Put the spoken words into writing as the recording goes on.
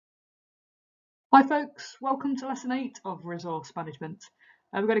Hi folks, welcome to lesson 8 of resource management.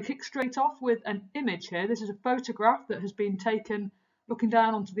 We're going to kick straight off with an image here. This is a photograph that has been taken looking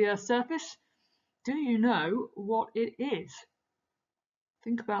down onto the Earth's surface. Do you know what it is?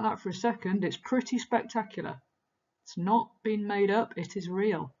 Think about that for a second. It's pretty spectacular. It's not been made up, it is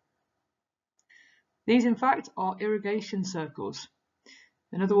real. These in fact are irrigation circles.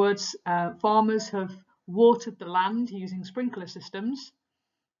 In other words, farmers have watered the land using sprinkler systems,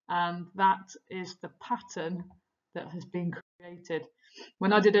 and that is the pattern that has been created.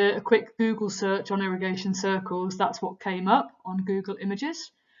 When I did a quick Google search on irrigation circles, that's what came up on Google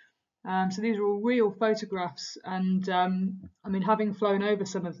Images. So these are all real photographs, and I mean, having flown over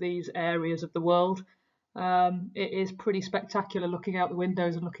some of these areas of the world, it is pretty spectacular looking out the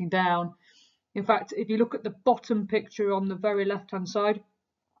windows and looking down. In fact, if you look at the bottom picture on the very left-hand side,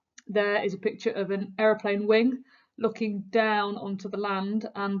 there is a picture of an aeroplane wing looking down onto the land,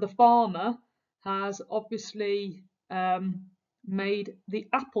 and the farmer has obviously made the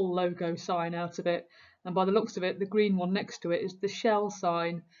Apple logo sign out of it, and by the looks of it, the green one next to it is the Shell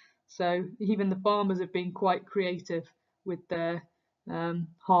sign. So even the farmers have been quite creative with their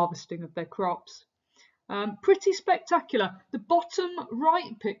harvesting of their crops. Pretty spectacular. The bottom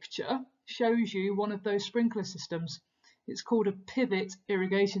right picture shows you one of those sprinkler systems. It's called a pivot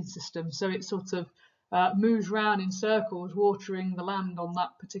irrigation system, so it sort of moves around in circles, watering the land on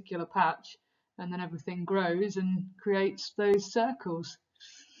that particular patch, and then everything grows and creates those circles.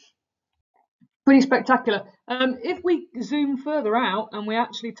 Pretty spectacular. If we zoom further out and we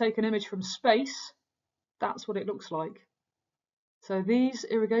actually take an image from space, that's what it looks like. So these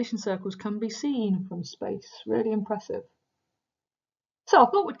irrigation circles can be seen from space. Really impressive. So I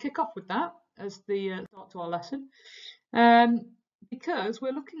thought we'd kick off with that as the start to our lesson, because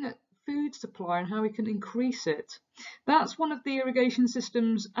we're looking at food supply and how we can increase it. That's one of the irrigation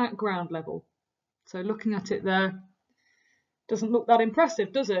systems at ground level. So looking at it there doesn't look that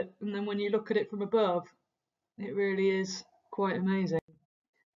impressive, does it? And then when you look at it from above, it really is quite amazing.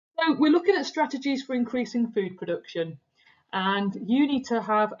 So we're looking at strategies for increasing food production, and you need to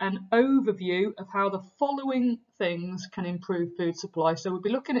have an overview of how the following things can improve food supply. So we'll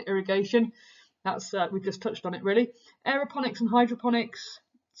be looking at irrigation. That's we've just touched on it really. Aeroponics and hydroponics,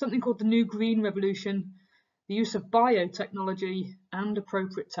 something called the New Green Revolution, the use of biotechnology and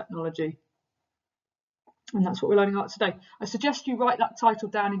appropriate technology. And that's what we're learning about today. I suggest you write that title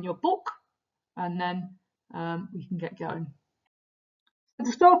down in your book, and then we can get going. So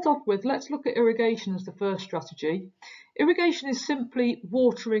to start off with, let's look at irrigation as the first strategy. Irrigation is simply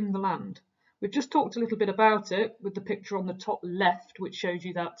watering the land. We've just talked a little bit about it with the picture on the top left, which shows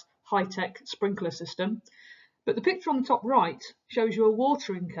you that high-tech sprinkler system. But the picture on the top right shows you a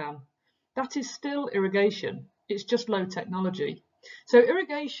watering can. That is still irrigation. It's just low technology. So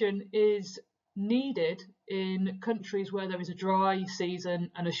irrigation is needed in countries where there is a dry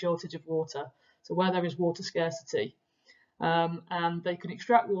season and a shortage of water. So where there is water scarcity. And they can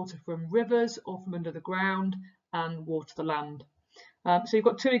extract water from rivers or from under the ground and water the land. So you've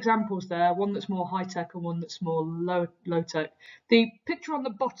got two examples there, one that's more high-tech and one that's more low-tech. The picture on the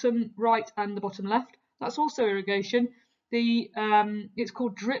bottom right and the bottom left, that's also irrigation. It's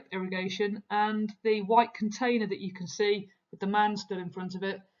called drip irrigation, and the white container that you can see with the man stood in front of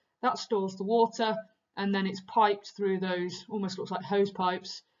it, that stores the water, and then it's piped through those, almost looks like hose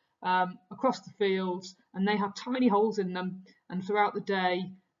pipes, across the fields, and they have tiny holes in them, and throughout the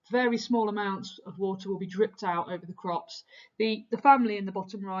day very small amounts of water will be dripped out over the crops. The family in the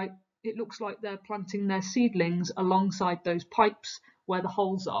bottom right, it looks like they're planting their seedlings alongside those pipes where the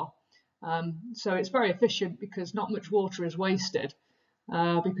holes are. So it's very efficient because not much water is wasted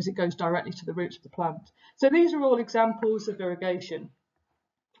because it goes directly to the roots of the plant. So these are all examples of irrigation.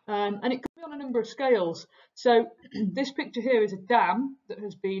 And it can be on a number of scales. So this picture here is a dam that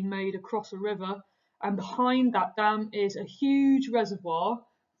has been made across a river, and behind that dam is a huge reservoir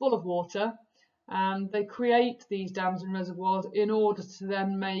full of water, and they create these dams and reservoirs in order to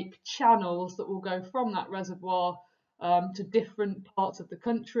then make channels that will go from that reservoir to different parts of the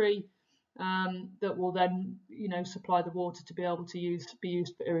country that will then, supply the water to be able to be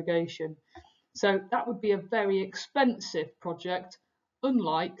used for irrigation. So that would be a very expensive project,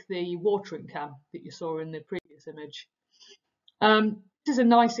 unlike the watering can that you saw in the previous image. This is a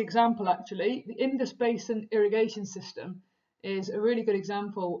nice example actually. The Indus Basin irrigation system is a really good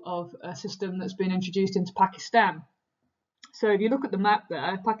example of a system that's been introduced into Pakistan. So if you look at the map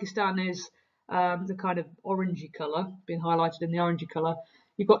there, Pakistan is the kind of orangey colour, been highlighted in the orangey colour.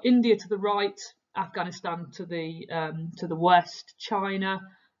 You've got India to the right, Afghanistan to the west, China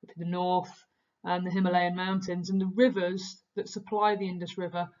to the north, and the Himalayan mountains, and the rivers that supply the Indus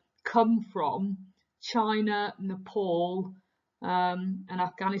River come from China, Nepal, and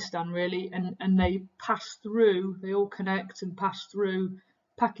Afghanistan really, and they pass through, they all connect and pass through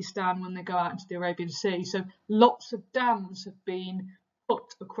Pakistan when they go out into the Arabian Sea. So lots of dams have been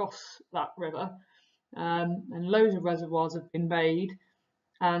put across that river, and loads of reservoirs have been made,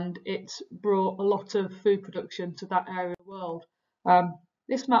 and it's brought a lot of food production to that area of the world.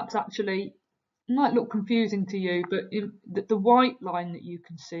 This map's actually might look confusing to you, but the white line that you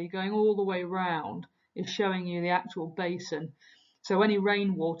can see going all the way around is showing you the actual basin. So any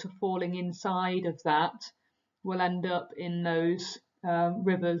rainwater falling inside of that will end up in those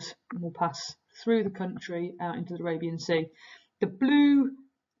rivers and will pass through the country out into the Arabian Sea. The blue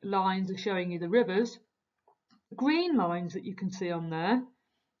lines are showing you the rivers. The green lines that you can see on there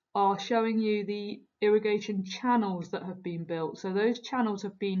are showing you the irrigation channels that have been built. So those channels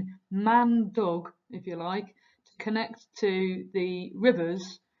have been man-dug, if you like, to connect to the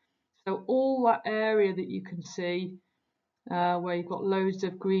rivers. So all that area that you can see where you've got loads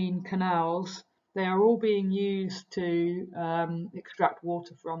of green canals, they are all being used to extract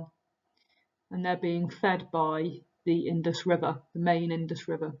water from, and they're being fed by the Indus River, the main Indus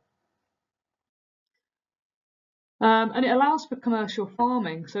River. And it allows for commercial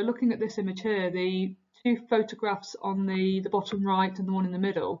farming. So looking at this image here, the two photographs on the bottom right and the one in the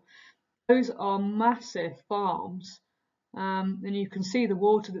middle, those are massive farms, and you can see the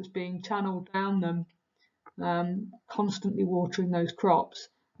water that's being channeled down them, constantly watering those crops,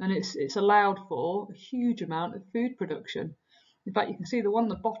 and it's allowed for a huge amount of food production. In fact, you can see the one on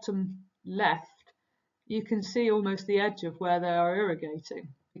the bottom left, you can see almost the edge of where they are irrigating,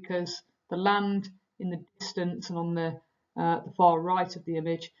 because the land in the distance and on the far right of the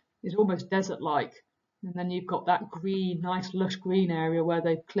image is almost desert-like, and then you've got that green, nice lush green area where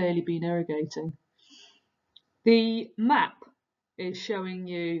they've clearly been irrigating. The map is showing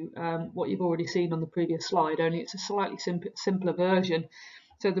you what you've already seen on the previous slide, only it's a slightly simpler version.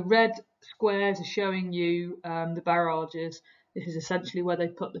 So the red squares are showing you the barrages. This is essentially where they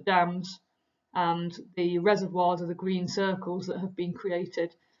put the dams, and the reservoirs are the green circles that have been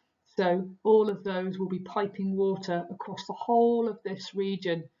created. So all of those will be piping water across the whole of this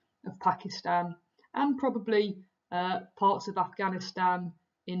region of Pakistan, and probably parts of Afghanistan,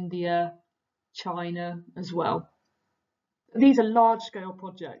 India, China as well. These are large-scale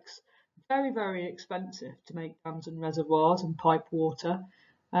projects, very, very expensive to make dams and reservoirs and pipe water,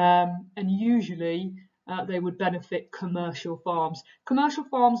 and usually they would benefit commercial farms. Commercial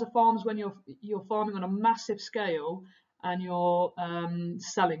farms are farms when you're farming on a massive scale and you're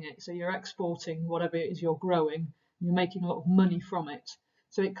selling it, so you're exporting whatever it is you're growing, and you're making a lot of money from it.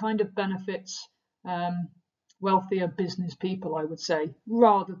 So it kind of benefits wealthier business people, I would say,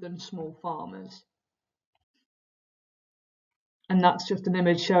 rather than small farmers. And that's just an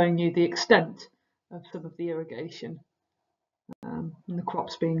image showing you the extent of some of the irrigation and the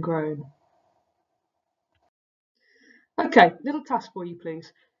crops being grown. Okay, little task for you,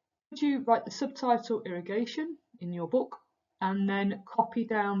 please. Would you write the subtitle irrigation in your book and then copy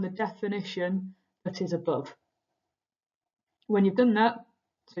down the definition that is above? When you've done that,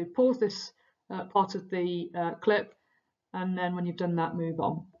 so pause this part of the clip, and then when you've done that, move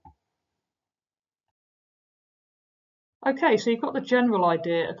on. Okay, so you've got the general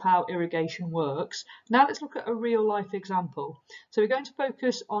idea of how irrigation works. Now let's look at a real life example. So we're going to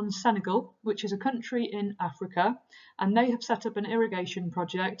focus on Senegal, which is a country in Africa, and they have set up an irrigation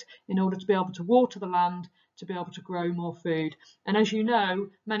project in order to be able to water the land, to be able to grow more food. And as you know,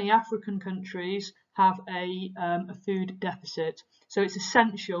 many African countries have a food deficit, so it's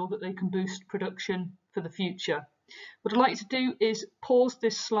essential that they can boost production for the future. What I'd like you to do is pause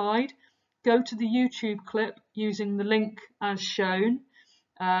this slide, go to the YouTube clip using the link as shown,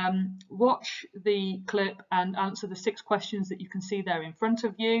 watch the clip and answer the 6 questions that you can see there in front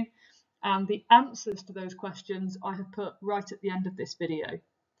of you, and the answers to those questions I have put right at the end of this video.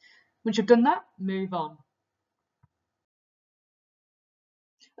 Once you've done that, move on.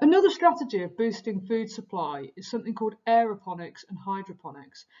 Another strategy of boosting food supply is something called aeroponics and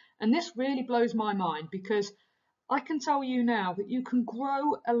hydroponics, and this really blows my mind because I can tell you now that you can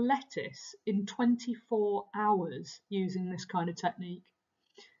grow a lettuce in 24 hours using this kind of technique,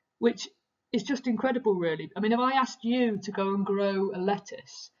 which is just incredible, really. I mean, if I asked you to go and grow a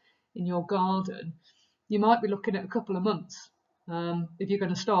lettuce in your garden, you might be looking at a couple of months if you're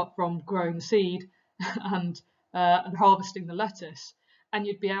going to start from growing the seed and harvesting the lettuce, and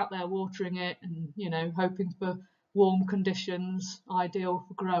you'd be out there watering it and, you know, hoping for warm conditions, ideal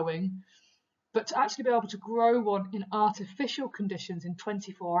for growing. But to actually be able to grow one in artificial conditions in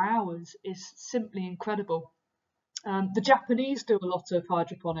 24 hours is simply incredible. The Japanese do a lot of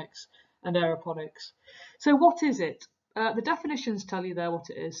hydroponics and aeroponics. So what is it? The definitions tell you there what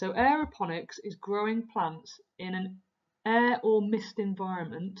it is. So aeroponics is growing plants in an air or mist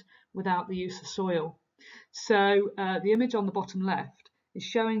environment without the use of soil. So the image on the bottom left is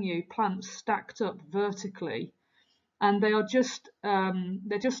showing you plants stacked up vertically, and they are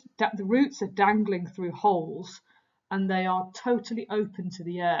the roots are dangling through holes, and they are totally open to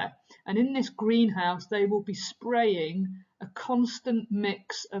the air. And in this greenhouse, they will be spraying a constant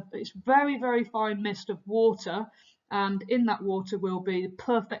mix of, it's very, very fine mist of water, and in that water will be the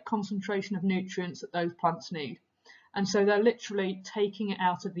perfect concentration of nutrients that those plants need. And so they're literally taking it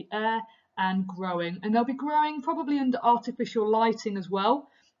out of the air and growing, and they'll be growing probably under artificial lighting as well,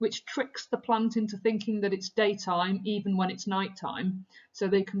 which tricks the plant into thinking that it's daytime even when it's nighttime, so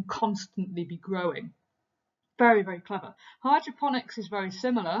they can constantly be growing. Very, very clever. Hydroponics is very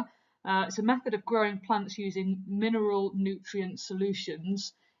similar. It's a method of growing plants using mineral nutrient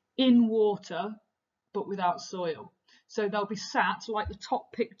solutions in water, but without soil. So they'll be sat like the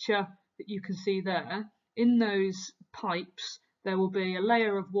top picture that you can see there. In those pipes, there will be a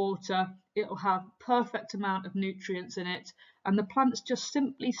layer of water. It'll have perfect amount of nutrients in it, and the plants just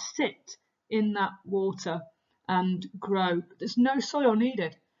simply sit in that water and grow. There's no soil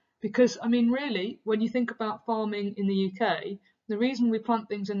needed. Because, I mean, really, when you think about farming in the UK, the reason we plant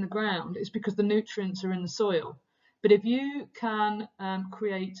things in the ground is because the nutrients are in the soil. But if you can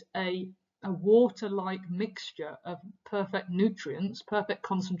create a water-like mixture of perfect nutrients, perfect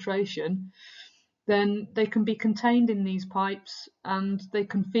concentration, then they can be contained in these pipes and they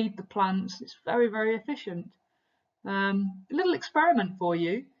can feed the plants. It's very, very efficient. A little experiment for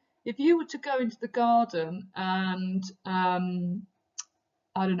you. If you were to go into the garden and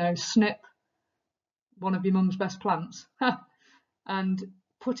I don't know, snip one of your mum's best plants and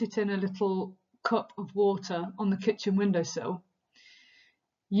put it in a little cup of water on the kitchen windowsill,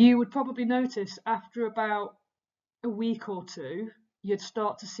 you would probably notice after about a week or two, you'd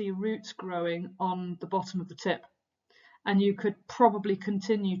start to see roots growing on the bottom of the tip. And you could probably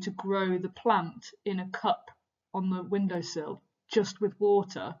continue to grow the plant in a cup on the windowsill just with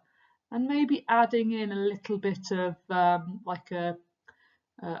water, and maybe adding in a little bit of like a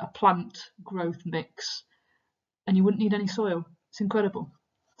plant growth mix, and you wouldn't need any soil. It's incredible.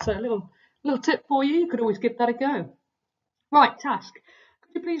 So a little tip for you. You could always give that a go. Right, task.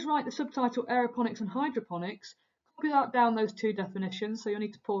 Could you please write the subtitle aeroponics and hydroponics? Copy down those two definitions. So you'll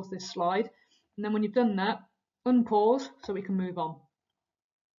need to pause this slide, and then when you've done that, unpause so we can move on.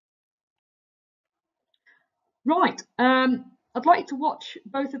 Right, I'd like you to watch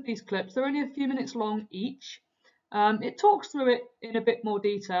both of these clips. They're only a few minutes long each. It talks through it in a bit more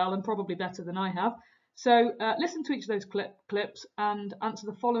detail and probably better than I have. So listen to each of those clips and answer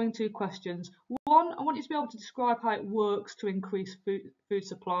the following two questions. One, I want you to be able to describe how it works to increase food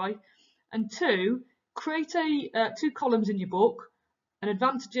supply. And two, create two columns in your book, an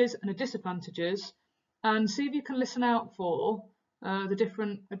advantages and a disadvantages, and see if you can listen out for the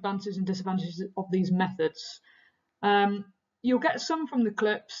different advantages and disadvantages of these methods. You'll get some from the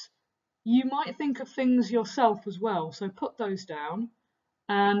clips. You might think of things yourself as well, so put those down.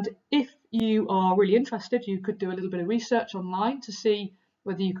 And if you are really interested, you could do a little bit of research online to see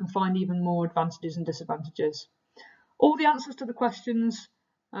whether you can find even more advantages and disadvantages. All the answers to the questions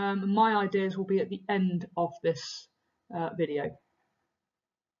and my ideas will be at the end of this video.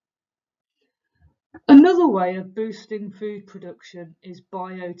 Another way of boosting food production is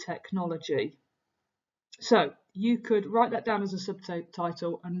biotechnology. So you could write that down as a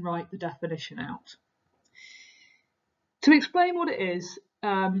subtitle and write the definition out. To explain what it is,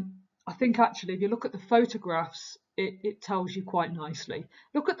 I think actually if you look at the photographs, it tells you quite nicely.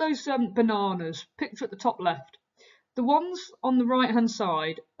 Look at those bananas, picture at the top left. The ones on the right hand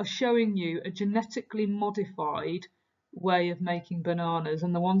side are showing you a genetically modified way of making bananas,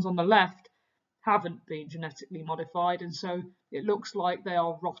 and the ones on the left haven't been genetically modified, and so it looks like they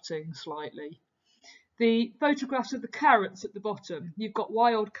are rotting slightly. The photographs of the carrots at the bottom, you've got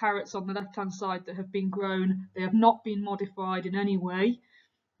wild carrots on the left hand side that have been grown. They have not been modified in any way.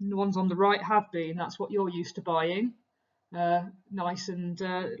 And the ones on the right have been. That's what you're used to buying. Nice and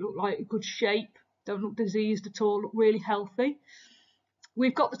look like good shape, don't look diseased at all, look really healthy.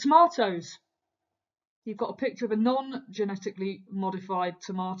 We've got the tomatoes. You've got a picture of a non-genetically modified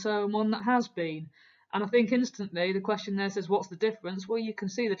tomato and one that has been. And I think instantly the question there says, what's the difference? Well, you can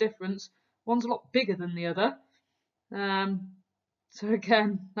see the difference. One's a lot bigger than the other. So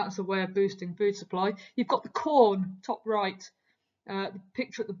again, that's a way of boosting food supply. You've got the corn, top right. The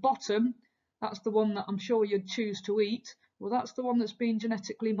picture at the bottom, that's the one that I'm sure you'd choose to eat. Well, that's the one that's been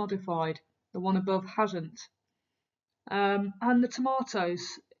genetically modified. The one above hasn't. And the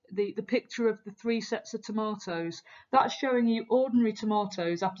tomatoes, the picture of the 3 sets of tomatoes, that's showing you ordinary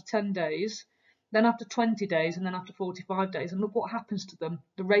tomatoes after 10 days, then after 20 days, and then after 45 days. And look what happens to them,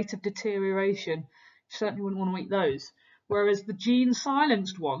 the rate of deterioration. You certainly wouldn't want to eat those. Whereas the gene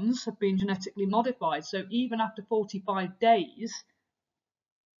silenced ones have been genetically modified. So even after 45 days,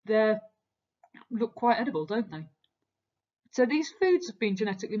 they look quite edible, don't they? So these foods have been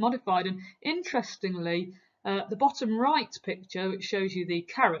genetically modified, and interestingly, the bottom right picture, which shows you the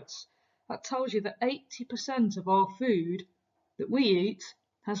carrots, that tells you that 80% of our food that we eat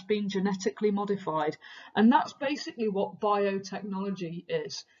has been genetically modified. And that's basically what biotechnology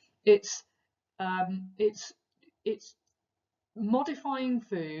is. It's modifying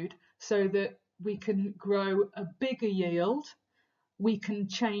food so that we can grow a bigger yield, we can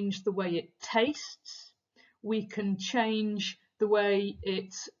change the way it tastes, we can change the way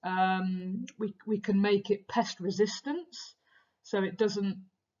it's we can make it pest resistant, so it doesn't,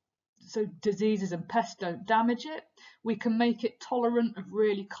 so diseases and pests don't damage it. We can make it tolerant of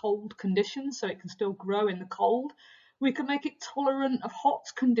really cold conditions, so it can still grow in the cold. We can make it tolerant of hot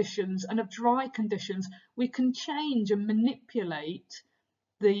conditions and of dry conditions. We can change and manipulate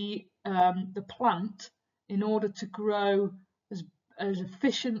the plant in order to grow as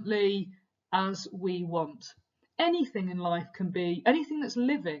efficiently as we want. Anything in life can be, anything that's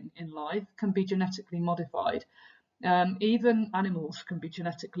living in life can be genetically modified. Even animals can be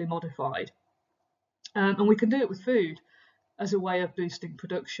genetically modified. And we can do it with food as a way of boosting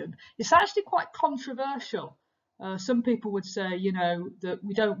production. It's actually quite controversial. Some people would say, you know, that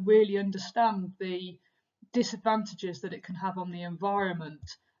we don't really understand the disadvantages that it can have on the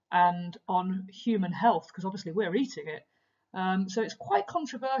environment and on human health, because obviously we're eating it. So it's quite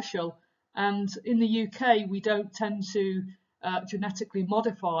controversial. And in the UK, we don't tend to genetically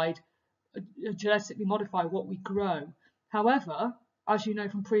modify what we grow. However, as you know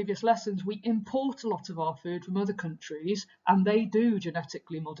from previous lessons, we import a lot of our food from other countries, and they do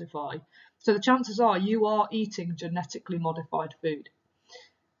genetically modify. So the chances are you are eating genetically modified food.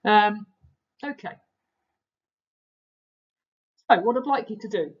 Okay. So what I'd like you to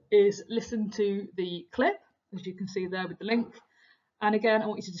do is listen to the clip, as you can see there with the link. And again, I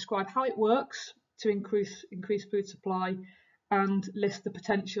want you to describe how it works to increase food supply and list the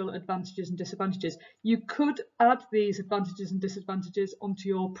potential advantages and disadvantages. You could add these advantages and disadvantages onto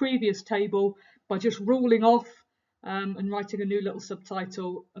your previous table by just ruling off and writing a new little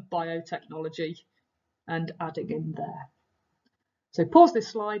subtitle of biotechnology and adding in there. So pause this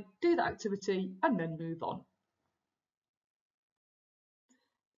slide, do that activity, and then move on.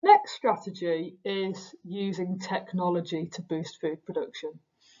 Next strategy is using technology to boost food production.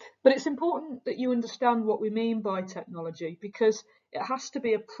 But it's important that you understand what we mean by technology, because it has to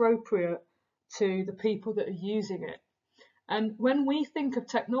be appropriate to the people that are using it. And when we think of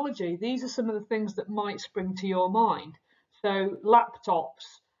technology, these are some of the things that might spring to your mind. So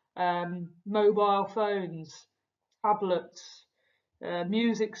laptops, mobile phones, tablets,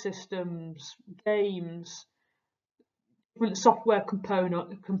 music systems, games, different software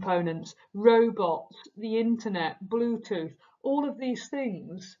components, robots, the internet, Bluetooth, all of these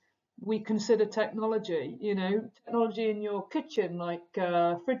things we consider technology. You know, technology in your kitchen, like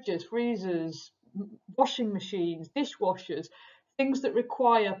fridges, freezers, washing machines, dishwashers, things that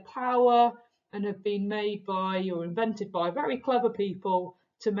require power and have been made by or invented by very clever people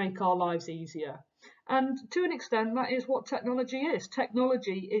to make our lives easier. And to an extent, that is what technology is.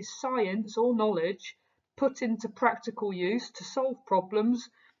 Technology is science or knowledge put into practical use to solve problems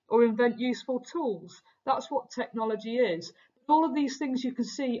or invent useful tools. That's what technology is. All of these things you can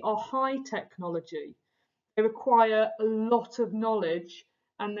see are high technology. They require a lot of knowledge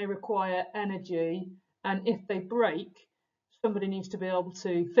and they require energy. And if they break, somebody needs to be able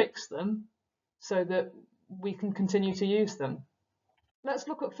to fix them so that we can continue to use them. Let's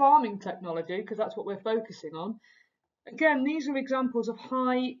look at farming technology, because that's what we're focusing on. Again, these are examples of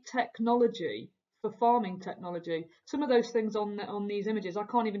high technology for farming technology. Some of those things on these images, I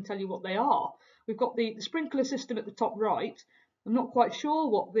can't even tell you what they are. We've got the sprinkler system at the top right. I'm not quite sure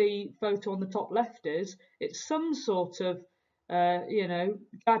what the photo on the top left is. It's some sort of you know,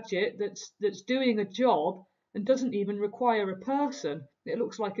 gadget that's doing a job and doesn't even require a person. It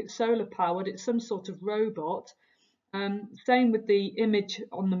looks like it's solar powered. It's some sort of robot. Same with the image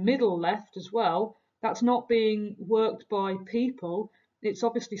on the middle left as well. That's not being worked by people. It's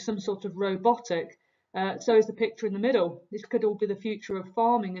obviously some sort of robotic. So is the picture in the middle. This could all be the future of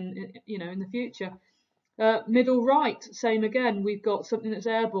farming, and you know, in the future. Middle right, same again. We've got something that's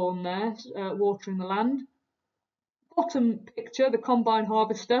airborne there, watering the land. Bottom picture, the combine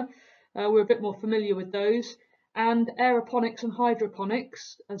harvester. We're a bit more familiar with those. and aeroponics and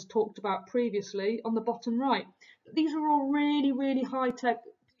hydroponics, as talked about previously, on the bottom right. These are all really, really high-tech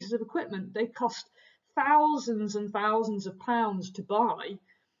pieces of equipment. They cost thousands and thousands of pounds to buy.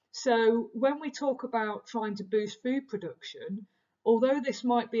 So when we talk about trying to boost food production, although this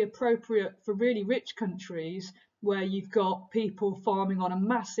might be appropriate for really rich countries where you've got people farming on a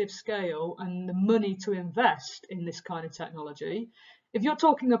massive scale and the money to invest in this kind of technology, if you're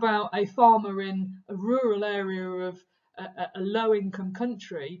talking about a farmer in a rural area of a low-income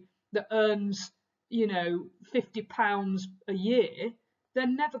country that earns, you know, £50 a year, they're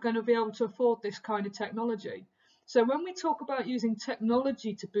never going to be able to afford this kind of technology. So when we talk about using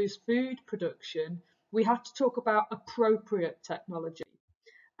technology to boost food production, we have to talk about appropriate technology.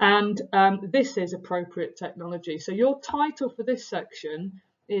 And this is appropriate technology. So your title for this section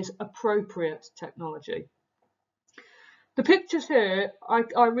is appropriate technology. The pictures here,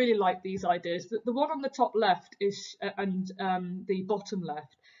 I really like these ideas. The one on the top left is, and the bottom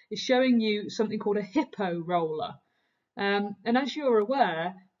left, is showing you something called a hippo roller. And as you're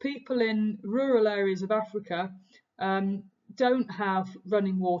aware, people in rural areas of Africa don't have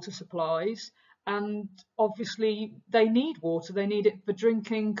running water supplies, and obviously they need water. They need it for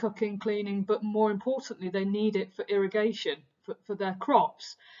drinking, cooking, cleaning, but more importantly, they need it for irrigation, for their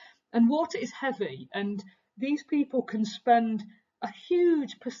crops. And water is heavy, and these people can spend a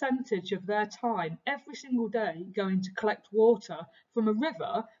huge percentage of their time every single day going to collect water from a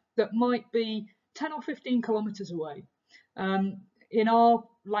river that might be 10 or 15 kilometres away. In our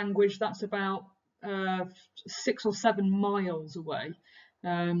language, that's about 6 or 7 miles away.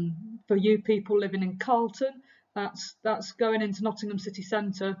 For you people living in Carlton, that's going into Nottingham city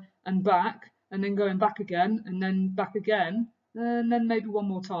centre and back, and then going back again, and then back again, and then maybe one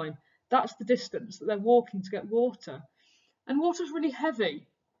more time. That's the distance that they're walking to get water. And water's really heavy.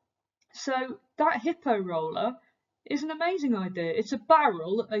 So that hippo roller is an amazing idea. It's a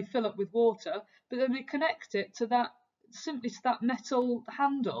barrel that they fill up with water, but then they connect it to that, simply to that metal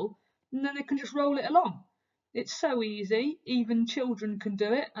handle, and then they can just roll it along. It's so easy, even children can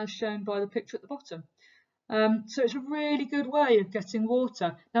do it, as shown by the picture at the bottom. So it's a really good way of getting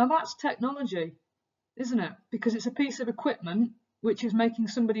water. Now that's technology, isn't it? Because it's a piece of equipment which is making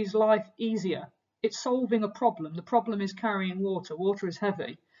somebody's life easier. It's solving a problem. The problem is carrying water. Water is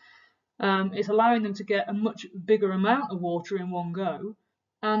heavy. It's allowing them to get a much bigger amount of water in one go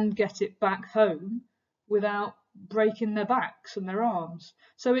and get it back home without breaking their backs and their arms.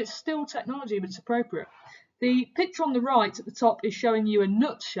 So it's still technology, but it's appropriate. The picture on the right at the top is showing you a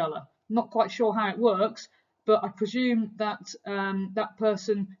nut sheller. Not quite sure how it works, but I presume that that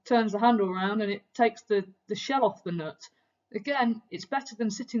person turns the handle around and it takes the shell off the nut. Again, it's better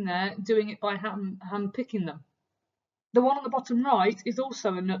than sitting there doing it by hand picking them. The one on the bottom right is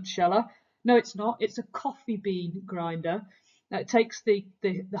also a nut sheller. No, it's not. It's a coffee bean grinder. It takes the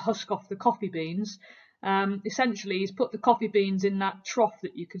husk off the coffee beans. Essentially, he's put the coffee beans in that trough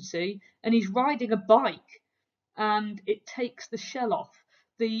that you can see, and he's riding a bike, and it takes the shell off.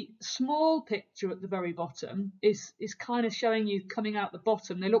 The small picture at the very bottom is kind of showing you coming out the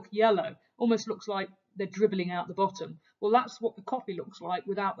bottom. They look yellow, almost looks like they're dribbling out the bottom. Well, that's what the coffee looks like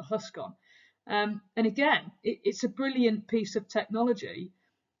without the husk on. And again, it's a brilliant piece of technology.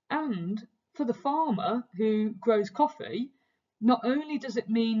 And for the farmer who grows coffee, not only does it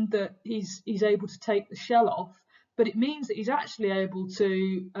mean that he's able to take the shell off, but it means that he's actually able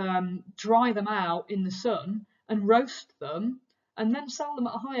to dry them out in the sun and roast them and then sell them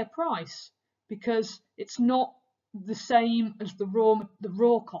at a higher price, because it's not the same as the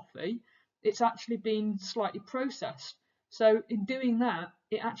raw coffee. It's actually been slightly processed. So in doing that,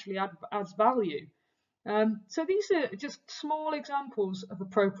 it actually adds value. So these are just small examples of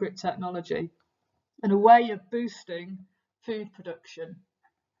appropriate technology and a way of boosting food production.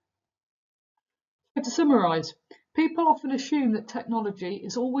 So to summarise, people often assume that technology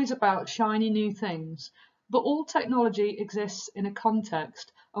is always about shiny new things, but all technology exists in a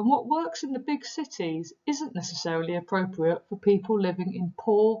context, and what works in the big cities isn't necessarily appropriate for people living in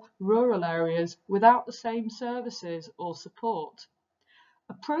poor rural areas without the same services or support.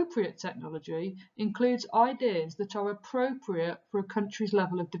 Appropriate technology includes ideas that are appropriate for a country's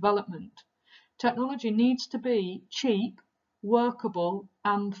level of development. Technology needs to be cheap, workable,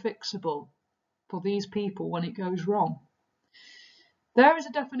 and fixable for these people when it goes wrong. There is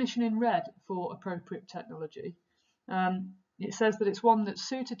a definition in red for appropriate technology. It says that it's one that's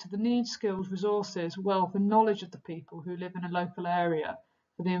suited to the needs, skills, resources, wealth, and knowledge of the people who live in a local area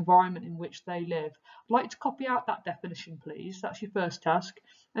for the environment in which they live. I'd like to copy out that definition, please. That's your first task.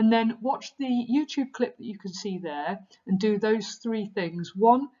 And then watch the YouTube clip that you can see there and do those 3 things.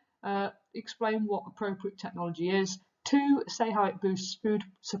 1, explain what appropriate technology is. 2, say how it boosts food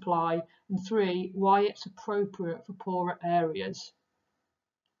supply. And 3, why it's appropriate for poorer areas.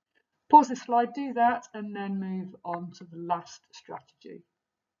 Pause this slide, do that, and then move on to the last strategy.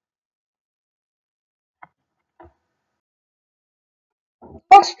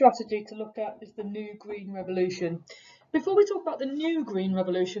 Last strategy to look at is the new green revolution. Before we talk about the new green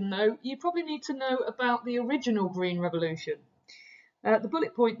revolution, though, you probably need to know about the original green revolution. The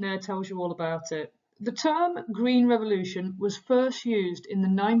bullet point there tells you all about it. The term green revolution was first used in the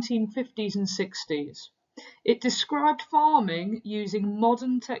 1950s and 60s. It described farming using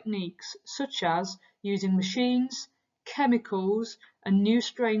modern techniques such as using machines, chemicals, and new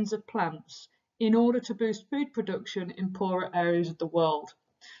strains of plants in order to boost food production in poorer areas of the world.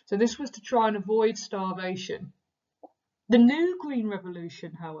 So this was to try and avoid starvation. The new green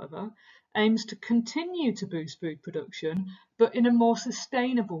revolution, however, aims to continue to boost food production, but in a more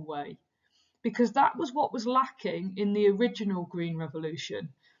sustainable way, because that was what was lacking in the original green revolution,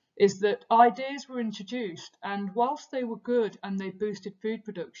 is that ideas were introduced, and whilst they were good and they boosted food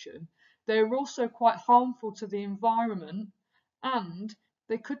production, they were also quite harmful to the environment, and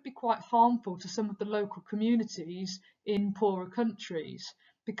they could be quite harmful to some of the local communities in poorer countries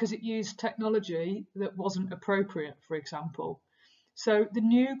because it used technology that wasn't appropriate, for example. So the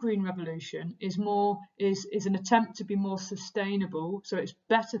new green revolution is an attempt to be more sustainable. So it's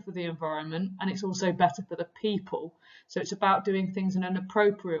better for the environment and it's also better for the people. So it's about doing things in an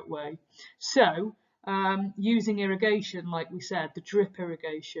appropriate way. So using irrigation, like we said, the drip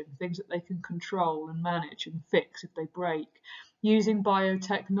irrigation, things that they can control and manage and fix if they break. Using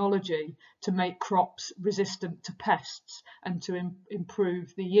biotechnology to make crops resistant to pests and to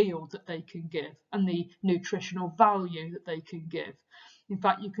improve the yield that they can give and the nutritional value that they can give. In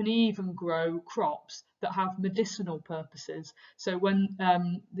fact, you can even grow crops that have medicinal purposes. So when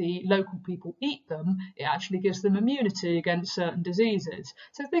the local people eat them, it actually gives them immunity against certain diseases.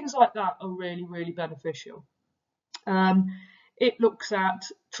 So things like that are really, really beneficial. It looks at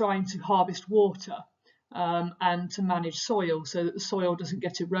trying to harvest water and to manage soil so that the soil doesn't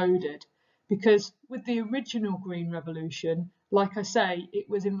get eroded. Because with the original green revolution, like I say, it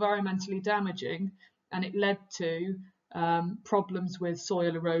was environmentally damaging and it led to problems with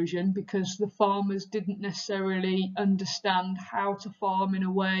soil erosion because the farmers didn't necessarily understand how to farm in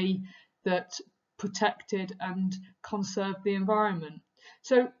a way that protected and conserved the environment.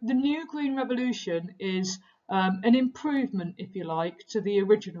 So the new green revolution is an improvement, if you like, to the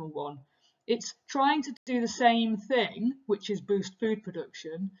original one. It's trying to do the same thing, which is boost food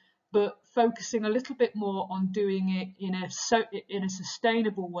production, but focusing a little bit more on doing it in a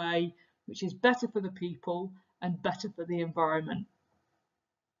sustainable way, which is better for the people and better for the environment.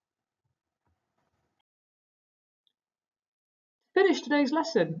 To finish today's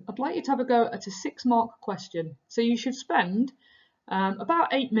lesson, I'd like you to have a go at a 6-mark question. So you should spend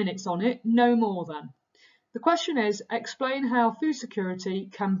about 8 minutes on it, no more than. The question is, explain how food security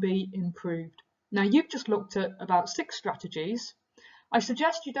can be improved. Now, you've just looked at about 6 strategies. I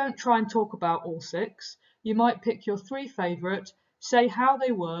suggest you don't try and talk about all 6. You might pick your 3 favourite, say how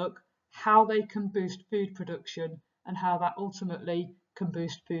they work, how they can boost food production, and how that ultimately can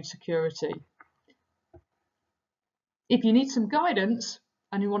boost food security. If you need some guidance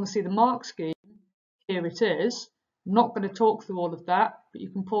and you want to see the mark scheme, here it is. I'm not going to talk through all of that, but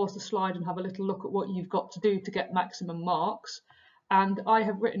you can pause the slide and have a little look at what you've got to do to get maximum marks. And I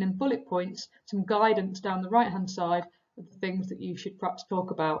have written in bullet points some guidance down the right-hand side of the things that you should perhaps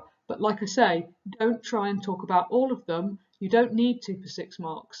talk about. But like I say, don't try and talk about all of them. You don't need to for 6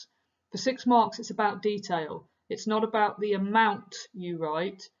 marks. For 6 marks, it's about detail. It's not about the amount you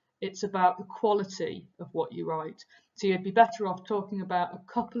write. It's about the quality of what you write. So you'd be better off talking about a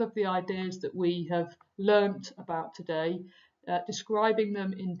couple of the ideas that we have learnt about today, describing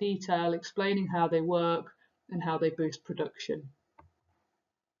them in detail, explaining how they work and how they boost production.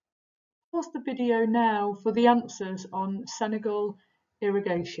 Pause the video now for the answers on Senegal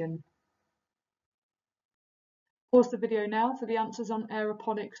irrigation. Pause the video now for the answers on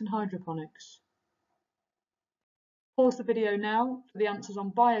aeroponics and hydroponics. Pause the video now for the answers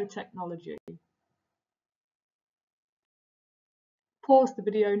on biotechnology. Pause the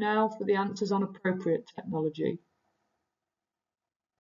video now for the answers on appropriate technology.